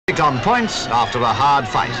on points after a hard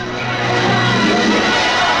fight.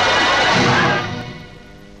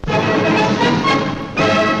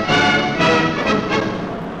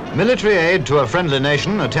 Military aid to a friendly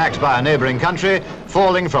nation attacked by a neighbouring country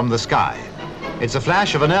falling from the sky. It's a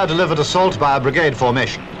flash of an air-delivered assault by a brigade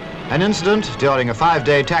formation, an incident during a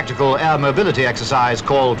 5-day tactical air mobility exercise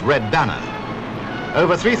called Red Banner.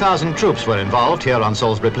 Over 3,000 troops were involved here on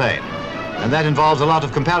Salisbury Plain, and that involves a lot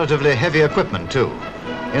of comparatively heavy equipment too.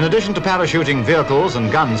 In addition to parachuting vehicles and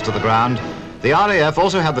guns to the ground, the RAF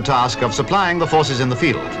also had the task of supplying the forces in the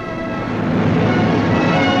field.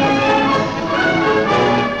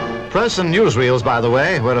 Press and newsreels, by the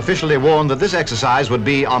way, were officially warned that this exercise would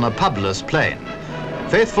be on a publess plain.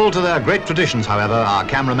 Faithful to their great traditions, however, our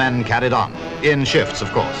cameramen carried on, in shifts, of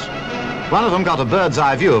course. One of them got a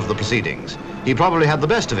bird's-eye view of the proceedings. He probably had the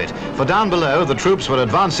best of it, for down below the troops were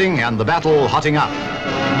advancing and the battle hotting up.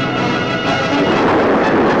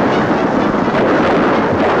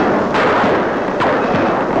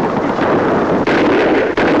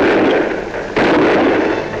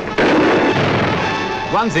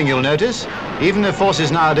 One thing you'll notice, even if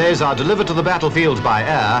forces nowadays are delivered to the battlefield by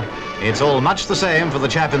air, it's all much the same for the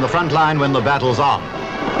chap in the front line when the battle's on.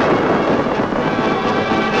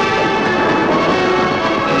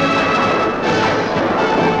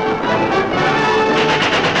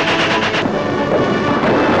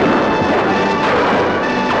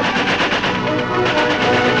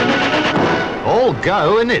 All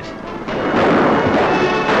go, innit?